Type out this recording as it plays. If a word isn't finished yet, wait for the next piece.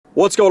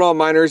What's going on,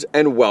 miners,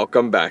 and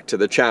welcome back to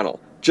the channel.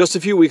 Just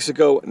a few weeks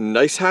ago,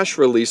 NiceHash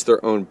released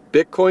their own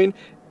Bitcoin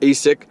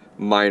ASIC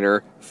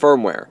miner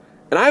firmware.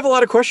 And I have a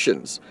lot of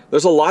questions.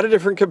 There's a lot of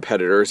different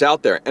competitors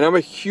out there, and I'm a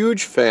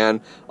huge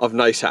fan of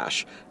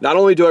NiceHash. Not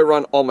only do I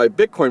run all my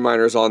Bitcoin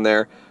miners on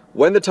there,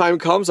 when the time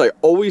comes, I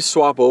always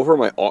swap over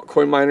my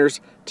altcoin miners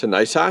to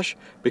NiceHash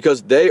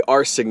because they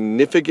are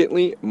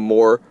significantly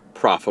more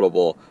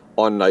profitable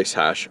on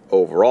NiceHash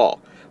overall.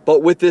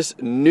 But with this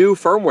new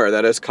firmware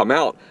that has come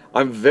out,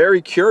 I'm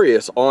very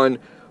curious on,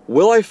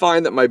 will I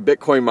find that my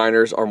Bitcoin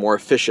miners are more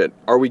efficient?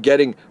 Are we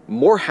getting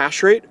more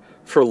hash rate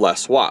for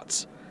less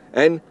watts?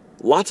 And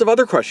lots of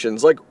other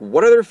questions like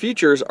what other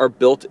features are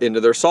built into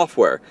their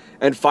software?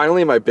 And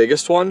finally, my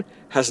biggest one,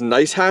 has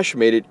NiceHash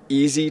made it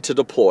easy to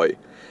deploy?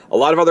 A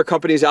lot of other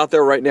companies out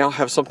there right now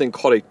have something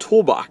called a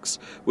ToolBox,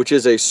 which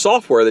is a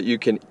software that you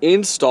can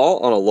install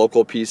on a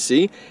local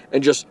PC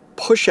and just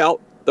push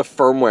out the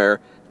firmware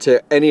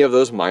to any of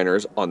those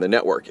miners on the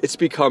network. It's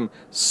become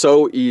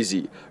so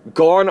easy.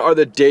 Gone are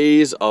the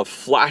days of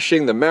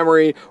flashing the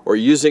memory or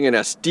using an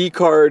SD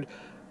card.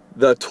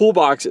 The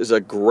ToolBox is a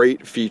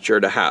great feature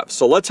to have.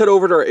 So let's head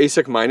over to our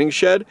ASIC mining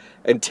shed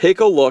and take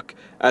a look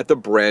at the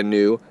brand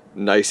new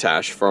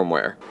NiceHash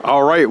firmware.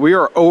 All right, we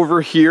are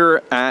over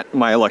here at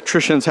my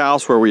electrician's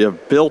house where we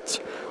have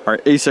built our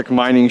ASIC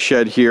mining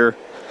shed here.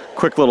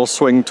 Quick little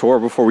swing tour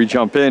before we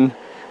jump in.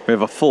 We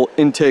have a full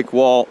intake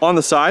wall on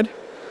the side.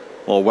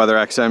 Little Weather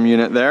XM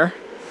unit there.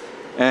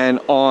 And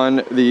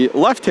on the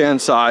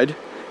left-hand side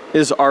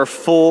is our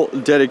full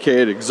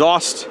dedicated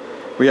exhaust.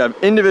 We have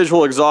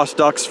individual exhaust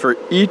ducts for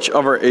each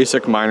of our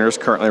ASIC miners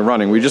currently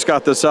running. We just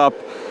got this up,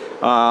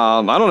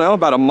 I don't know,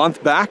 about a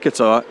month back. It's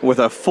with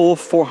a full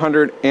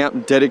 400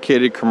 amp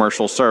dedicated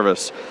commercial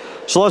service.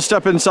 So let's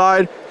step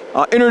inside.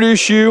 I'll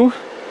introduce you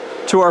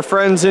to our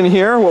friends in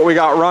here, what we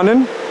got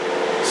running.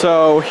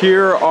 So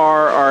here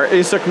are our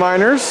ASIC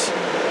miners.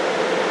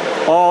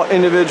 All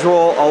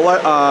individual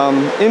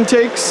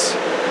intakes,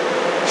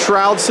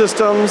 shroud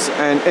systems,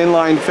 and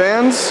inline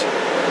fans.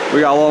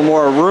 We got a little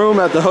more room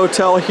at the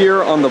hotel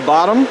here on the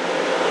bottom.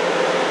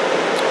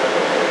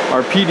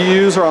 Our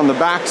PDUs are on the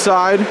back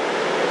side.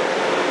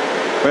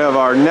 We have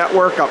our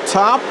network up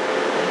top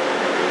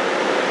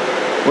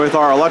with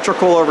our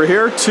electrical over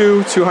here,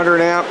 two 200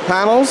 amp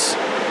panels,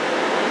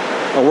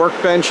 a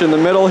workbench in the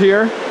middle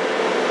here.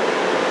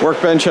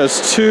 Workbench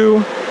has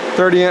two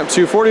 30 amp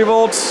 240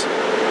 volts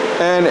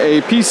and a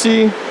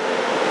PC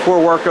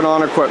for working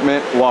on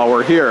equipment while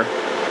we're here.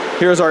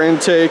 Here's our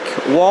intake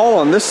wall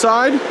on this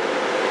side,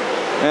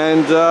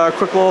 and a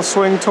quick little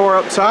swing tour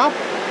up top.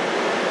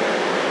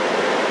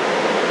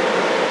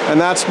 And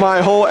that's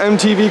my whole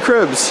MTV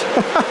cribs.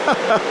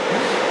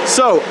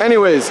 So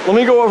anyways, let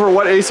me go over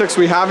what ASICs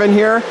we have in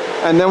here,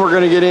 and then we're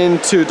gonna get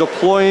into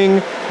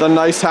deploying the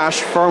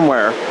NiceHash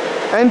firmware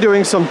and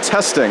doing some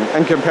testing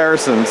and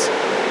comparisons.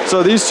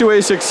 So these two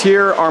ASICs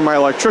here are my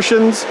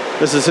electrician's.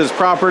 This is his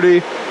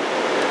property.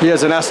 He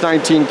has an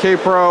S19K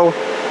Pro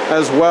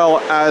as well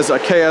as a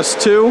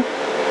KS2.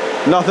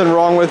 Nothing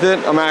wrong with it.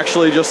 I'm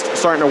actually just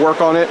starting to work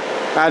on it,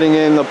 adding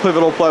in the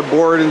pivotal pleb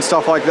board and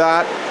stuff like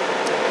that.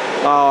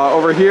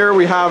 Over here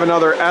we have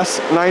another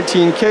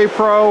S19K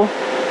Pro.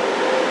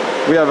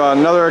 We have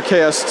another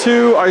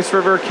KS2, Ice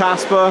River,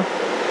 Caspa.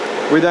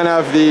 We then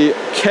have the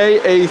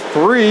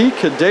KA3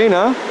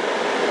 Cadena.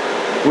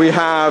 We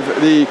have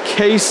the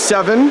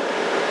K7,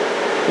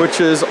 which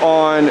is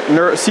on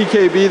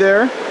CKB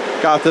there.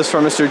 Got this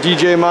from Mr.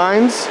 DJ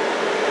Mines.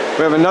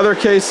 We have another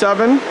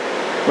K7.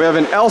 We have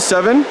an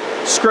L7,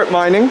 script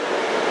mining.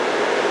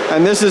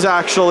 And this is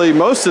actually,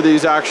 most of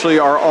these actually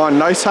are on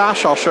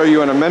NiceHash. I'll show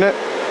you in a minute,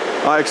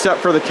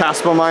 except for the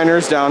Caspa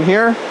miners down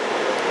here.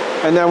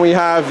 And then we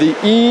have the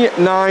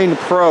E9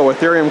 Pro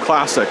Ethereum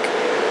Classic.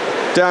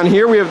 Down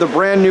here we have the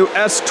brand new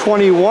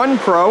S21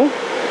 Pro.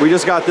 We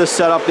just got this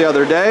set up the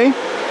other day.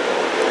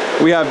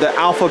 We have the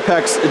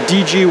AlphaPex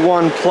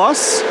DG1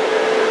 Plus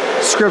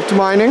script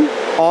mining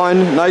on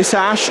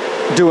NiceHash,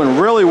 doing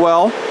really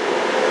well.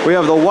 We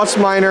have the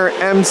WhatsMiner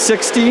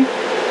M60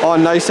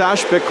 on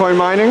NiceHash Bitcoin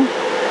mining.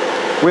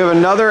 We have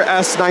another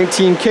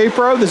S19K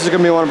Pro. This is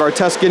gonna be one of our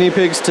test guinea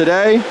pigs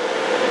today.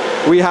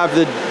 We have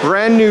the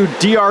brand new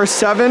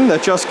DR7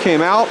 that just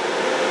came out.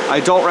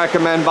 I don't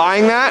recommend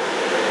buying that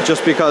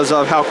just because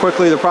of how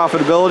quickly the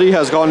profitability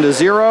has gone to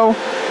zero.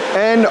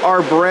 And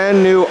our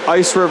brand new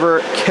Ice River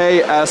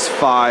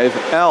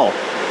KS5L.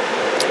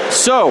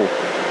 So,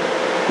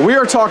 we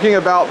are talking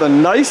about the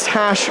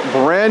NiceHash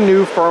brand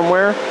new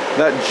firmware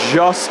that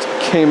just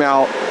came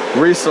out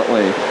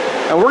recently.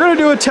 And we're gonna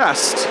do a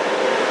test.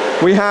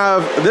 We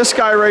have this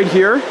guy right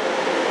here,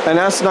 an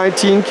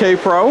S19K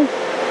Pro,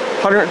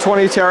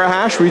 120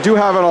 terahash. We do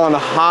have it on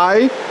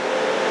high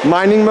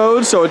mining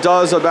mode, so it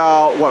does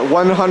about, what,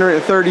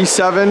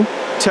 137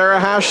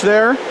 terahash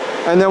there.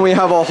 And then we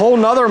have a whole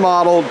nother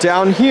model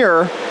down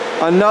here,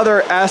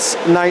 another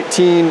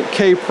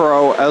S19K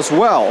Pro as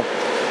well.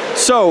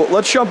 So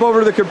let's jump over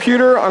to the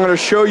computer. I'm gonna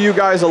show you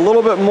guys a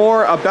little bit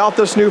more about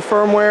this new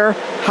firmware,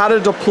 how to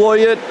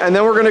deploy it, and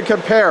then we're gonna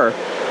compare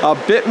a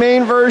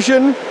Bitmain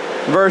version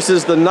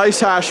versus the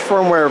NiceHash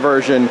firmware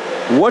version.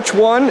 Which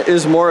one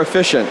is more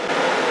efficient?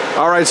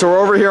 All right, so we're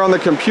over here on the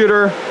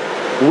computer.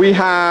 We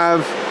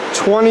have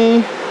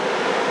 20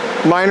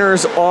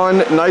 miners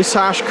on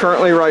NiceHash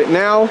currently right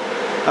now.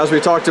 As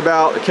we talked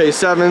about,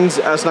 K7s,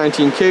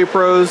 S19K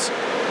Pros,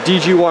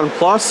 DG1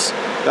 Plus.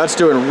 That's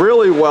doing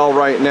really well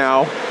right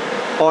now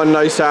on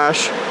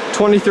NiceHash.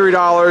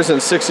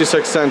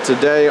 $23.66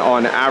 a day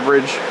on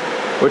average,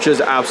 which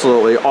is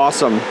absolutely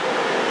awesome.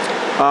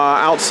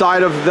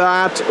 Outside of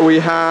that, we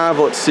have,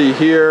 let's see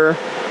here,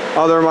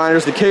 other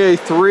miners. The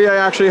KA3 I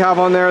actually have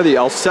on there, the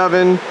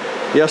L7,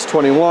 the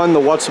S21, the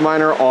What's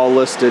miner, all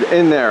listed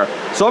in there.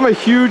 So I'm a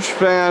huge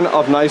fan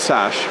of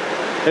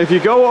NiceHash. If you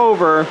go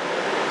over,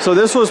 so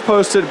this was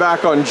posted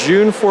back on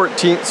June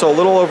 14th, so a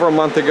little over a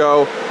month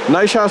ago.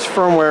 NiceHash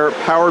Firmware,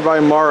 powered by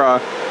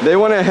Mara, they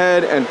went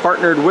ahead and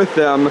partnered with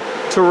them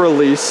to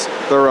release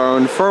their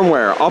own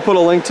firmware. I'll put a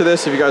link to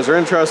this if you guys are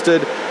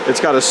interested.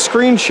 It's got a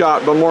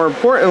screenshot, but more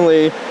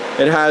importantly,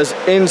 it has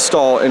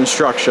install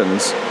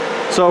instructions.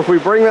 So if we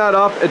bring that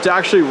up, it's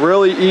actually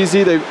really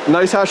easy.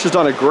 NiceHash has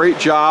done a great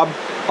job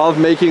of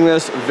making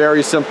this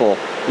very simple.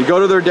 You go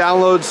to their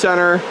download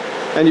center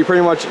and you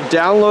pretty much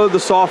download the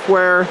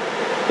software,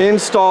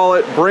 install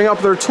it, bring up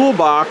their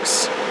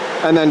toolbox,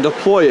 and then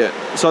deploy it.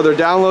 So their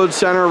download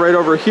center right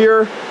over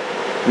here,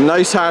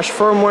 NiceHash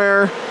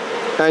firmware,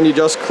 and you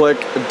just click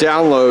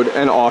download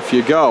and off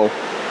you go.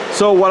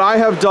 So what I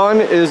have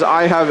done is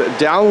I have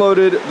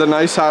downloaded the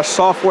NiceHash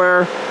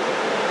software.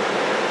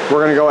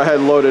 We're gonna go ahead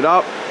and load it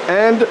up.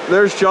 And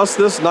there's just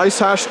this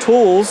NiceHash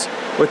tools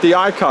with the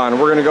icon.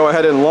 We're gonna go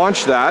ahead and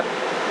launch that.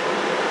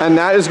 And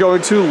that is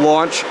going to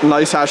launch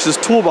NiceHash's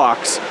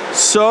toolbox.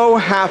 So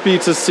happy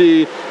to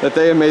see that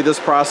they have made this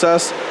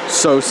process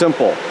so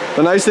simple.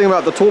 The nice thing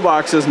about the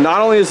toolbox is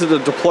not only is it a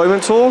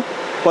deployment tool,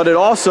 but it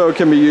also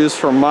can be used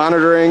for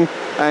monitoring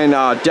and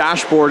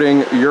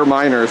dashboarding your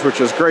miners, which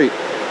is great.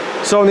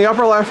 So in the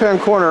upper left-hand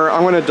corner,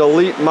 I'm gonna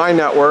delete my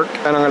network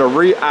and I'm gonna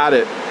re-add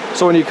it.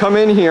 So when you come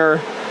in here,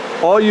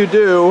 all you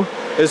do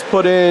is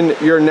put in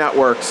your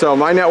network. So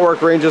my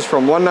network ranges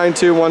from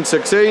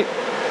 192.168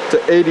 to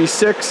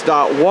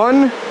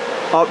 86.1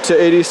 up to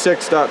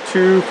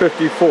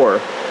 86.254.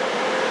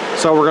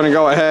 So we're gonna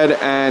go ahead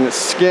and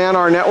scan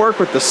our network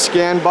with the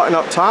scan button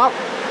up top.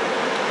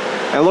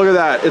 And look at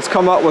that, it's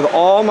come up with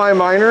all my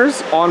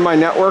miners on my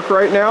network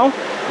right now.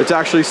 It's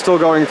actually still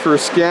going through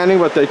scanning,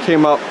 but they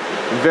came up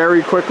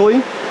very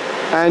quickly.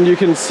 And you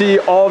can see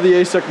all the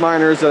ASIC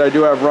miners that I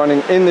do have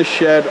running in the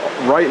shed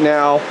right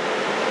now.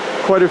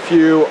 Quite a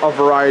few, a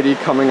variety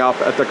coming up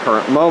at the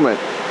current moment.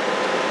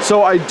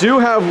 So I do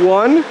have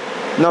one,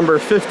 number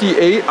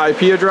 58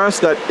 IP address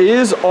that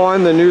is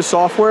on the new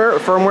software,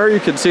 firmware. You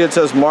can see it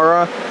says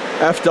Mara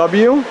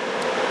FW.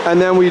 And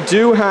then we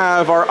do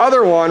have our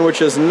other one,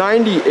 which is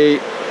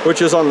 98,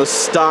 which is on the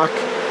stock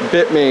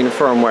Bitmain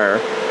firmware.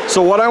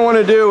 So what I want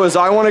to do is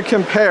I want to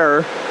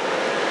compare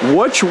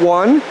which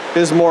one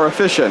is more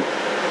efficient.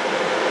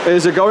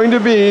 Is it going to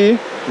be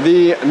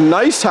the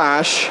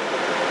NiceHash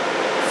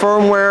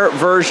firmware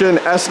version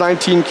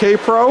S19K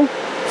Pro,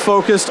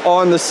 focused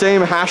on the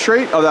same hash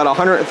rate of that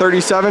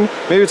 137,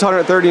 maybe it's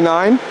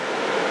 139,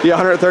 the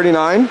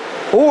 139,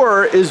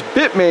 or is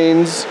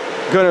Bitmain's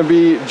gonna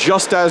be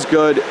just as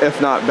good,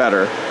 if not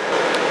better?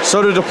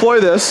 So to deploy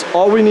this,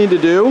 all we need to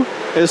do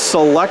is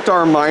select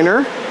our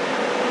miner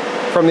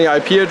from the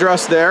IP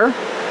address there,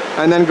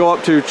 and then go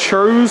up to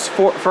choose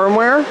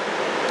firmware,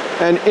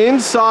 and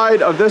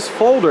inside of this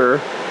folder,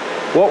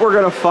 what we're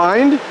gonna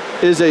find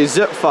is a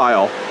zip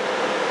file.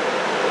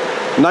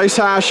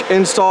 NiceHash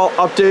install,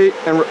 update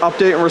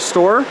and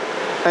restore,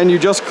 and you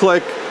just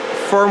click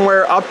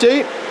firmware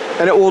update,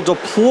 and it will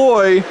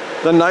deploy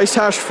the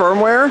NiceHash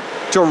firmware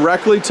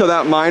directly to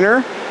that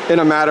miner in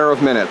a matter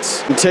of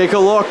minutes. And take a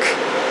look.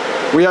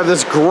 We have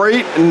this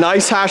great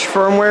NiceHash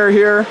firmware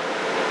here.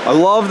 I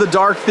love the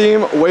dark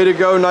theme. Way to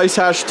go,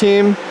 NiceHash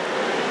team.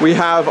 We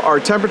have our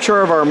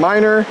temperature of our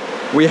miner.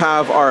 We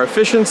have our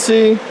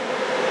efficiency.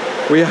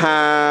 We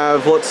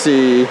have, let's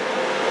see,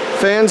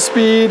 fan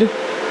speed,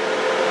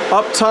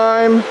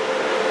 uptime,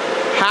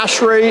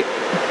 hash rate.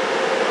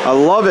 I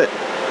love it.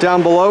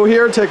 Down below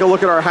here, take a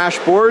look at our hash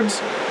boards.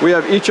 We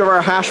have each of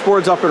our hash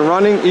boards up and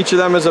running. Each of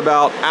them is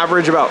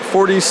average about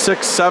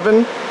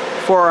 46.7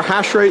 for our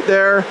hash rate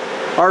there.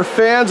 Our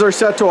fans are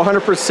set to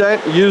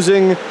 100%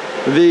 using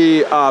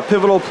the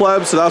pivotal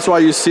pleb, so that's why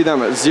you see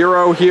them at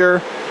 0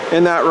 here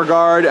in that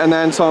regard. And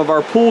then some of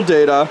our pool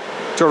data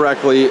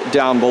directly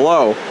down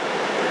below.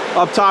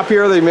 Up top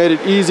here, they made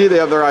it easy. They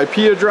have their IP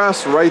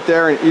address right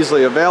there and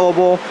easily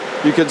available.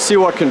 You can see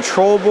what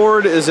control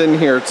board is in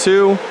here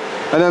too.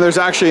 And then there's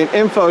actually an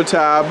info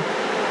tab.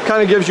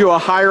 Kind of gives you a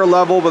higher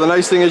level, but the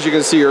nice thing is you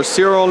can see your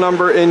serial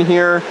number in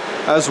here,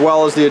 as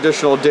well as the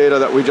additional data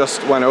that we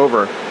just went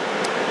over.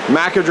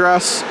 MAC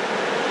address.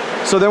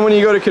 So then when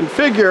you go to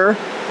configure,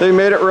 they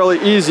made it really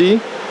easy.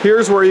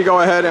 Here's where you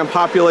go ahead and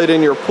populate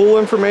in your pool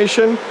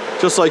information,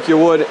 just like you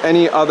would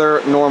any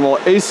other normal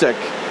ASIC.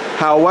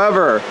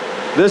 However,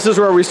 this is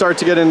where we start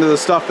to get into the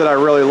stuff that I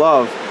really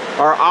love.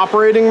 Our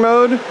operating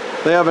mode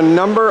They have a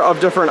number of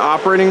different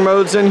operating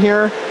modes in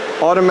here: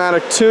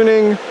 automatic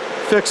tuning,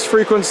 fixed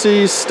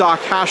frequency, stock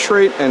hash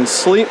rate, and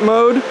sleep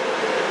mode.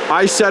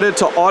 I set it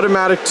to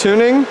automatic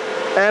tuning,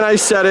 and I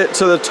set it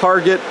to the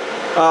target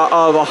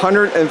of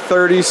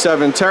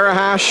 137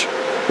 terahash,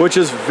 which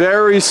is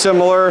very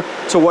similar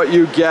to what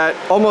you get,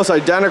 almost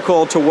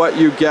identical to what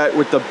you get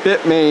with the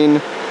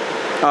Bitmain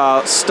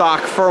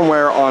stock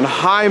firmware on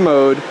high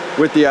mode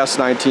with the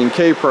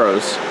S19K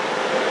Pros.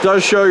 It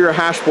does show your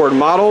hashboard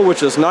model,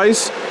 which is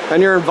nice,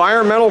 and your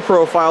environmental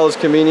profile is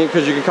convenient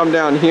because you can come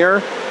down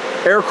here: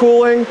 air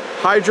cooling,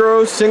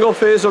 hydro, single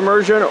phase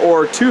immersion,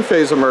 or two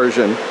phase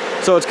immersion.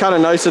 So it's kind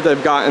of nice that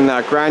they've gotten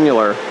that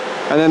granular.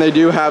 And then they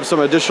do have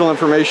some additional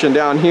information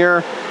down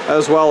here,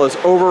 as well as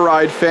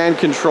override fan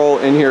control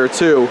in here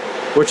too,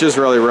 which is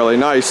really, really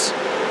nice.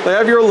 They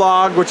have your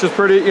log, which is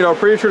pretty,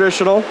 pretty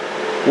traditional.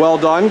 Well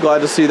done, glad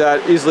to see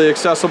that, easily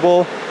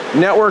accessible.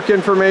 Network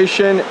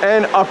information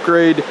and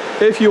upgrade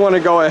if you want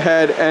to go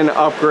ahead and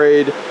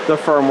upgrade the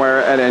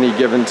firmware at any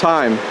given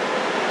time.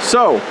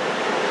 So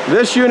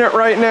this unit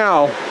right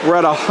now, we're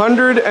at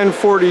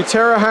 140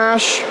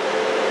 terahash,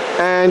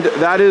 and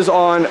that is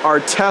on our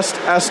test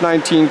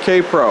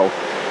S19K Pro.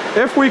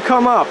 If we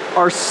come up,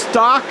 our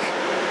stock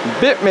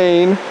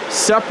Bitmain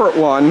separate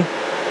one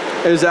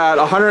is at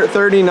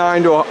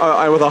 139 to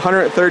with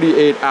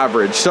 138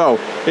 average. So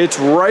it's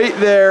right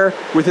there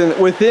within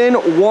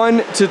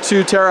 1 to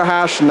 2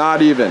 terahash,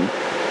 not even.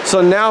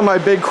 So now my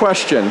big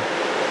question: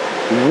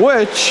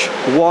 which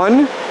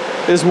one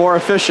is more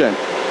efficient?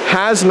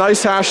 Has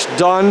NiceHash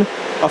done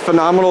a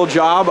phenomenal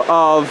job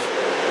of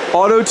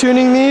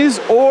auto-tuning these,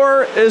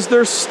 or is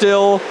there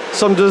still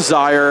some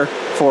desire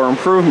for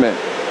improvement?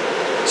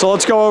 So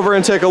let's go over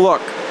and take a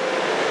look.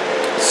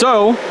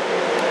 So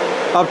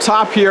up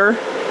top here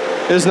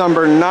is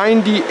number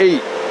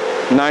 98.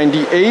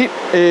 98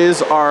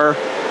 is our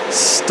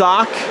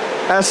stock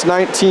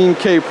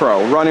S19K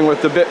Pro running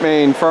with the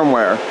Bitmain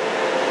firmware.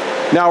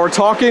 Now we're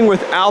talking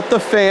without the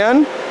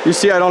fan. You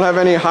see I don't have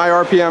any high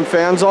RPM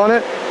fans on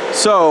it.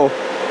 So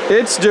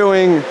it's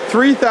doing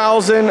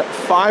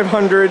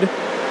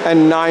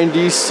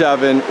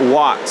 3,597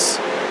 watts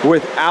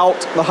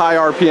without the high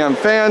RPM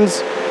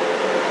fans.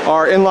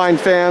 Our inline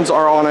fans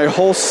are on a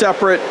whole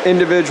separate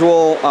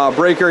individual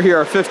breaker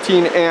here, a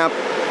 15 amp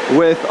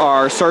with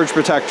our surge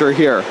protector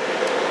here.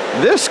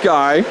 This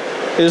guy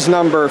is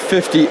number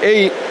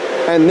 58,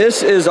 and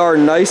this is our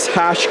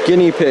NiceHash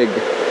guinea pig.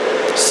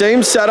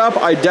 Same setup,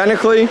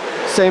 identically,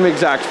 same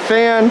exact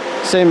fan,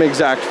 same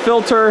exact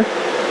filter,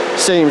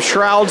 same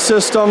shroud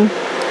system.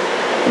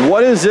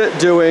 What is it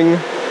doing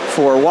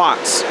for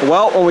watts?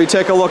 Well, when we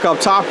take a look up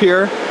top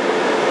here,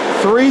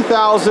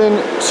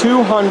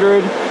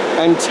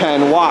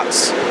 3,210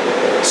 watts.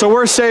 So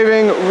we're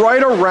saving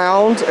right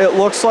around, it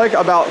looks like,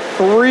 about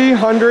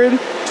 300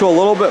 to a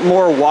little bit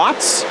more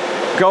watts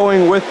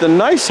going with the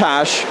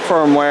NiceHash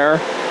firmware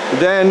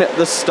than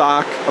the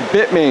stock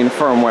Bitmain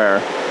firmware.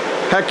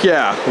 Heck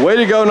yeah, way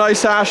to go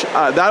NiceHash.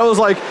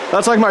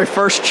 That's like my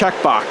first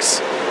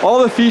checkbox. All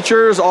the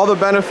features, all the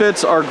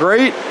benefits are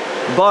great,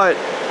 but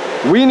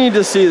we need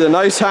to see the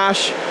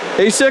NiceHash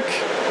ASIC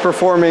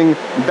performing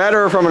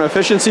better from an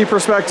efficiency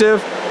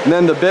perspective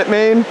than the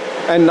Bitmain,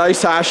 and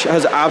NiceHash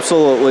has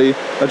absolutely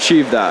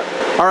achieved that.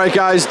 All right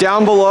guys,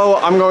 down below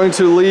I'm going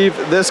to leave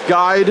this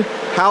guide,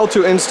 how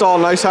to install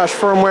NiceHash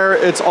firmware.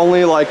 It's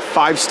only like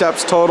 5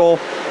 steps total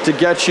to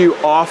get you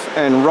off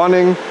and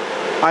running.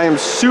 I am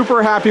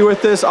super happy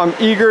with this. I'm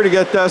eager to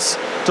get this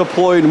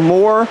deployed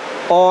more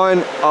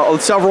on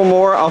several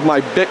more of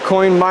my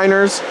Bitcoin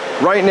miners.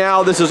 Right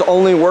now, this is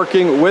only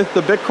working with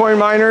the Bitcoin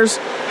miners.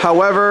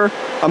 However,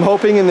 I'm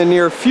hoping in the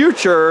near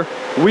future,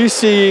 we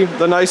see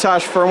the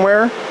NiceHash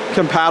firmware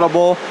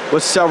compatible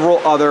with several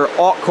other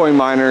altcoin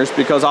miners,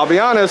 because I'll be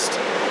honest,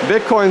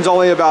 Bitcoin's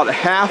only about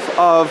half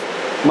of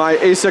my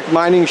ASIC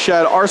mining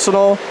shed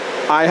arsenal.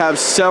 I have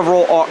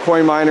several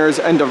altcoin miners,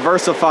 and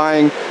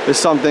diversifying is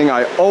something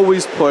I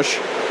always push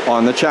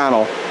on the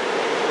channel.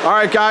 All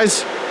right,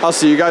 guys, I'll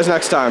see you guys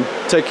next time.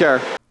 Take care.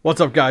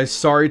 What's up, guys?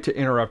 Sorry to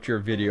interrupt your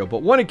video,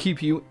 but want to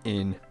keep you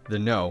in the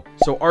know.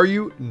 So are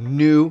you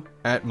new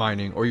at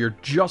mining, or you're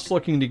just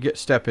looking to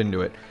step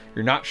into it?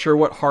 You're not sure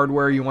what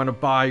hardware you want to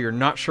buy. You're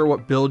not sure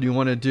what build you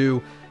want to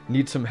do.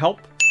 Need some help?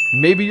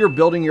 Maybe you're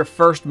building your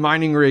first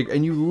mining rig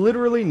and you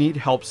literally need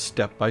help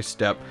step by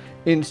step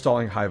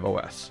installing Hive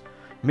OS.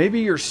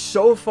 Maybe you're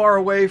so far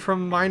away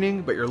from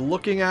mining, but you're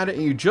looking at it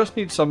and you just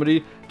need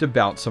somebody to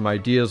bounce some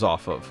ideas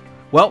off of.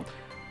 Well,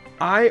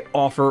 I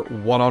offer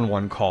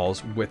one-on-one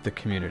calls with the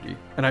community,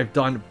 and I've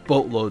done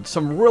boatloads,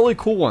 some really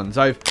cool ones.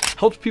 I've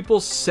helped people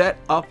set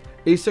up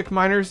ASIC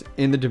miners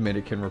in the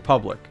Dominican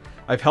Republic.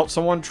 I've helped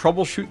someone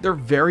troubleshoot their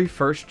very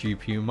first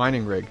GPU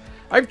mining rig.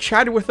 I've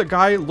chatted with a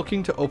guy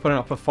looking to open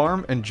up a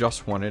farm and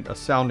just wanted a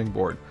sounding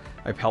board.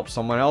 I've helped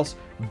someone else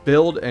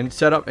build and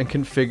set up and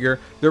configure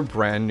their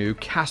brand new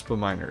Caspa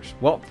miners.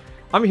 Well,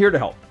 I'm here to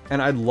help,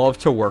 and I'd love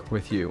to work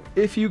with you.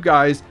 If you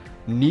guys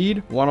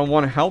need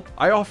one-on-one help,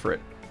 I offer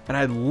it, and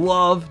I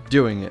love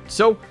doing it.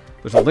 So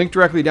There's a link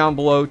directly down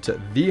below to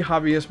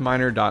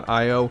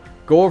thehobbyistminer.io.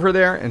 Go over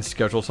there and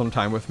schedule some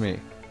time with me.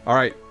 All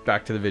right,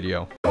 back to the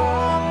video.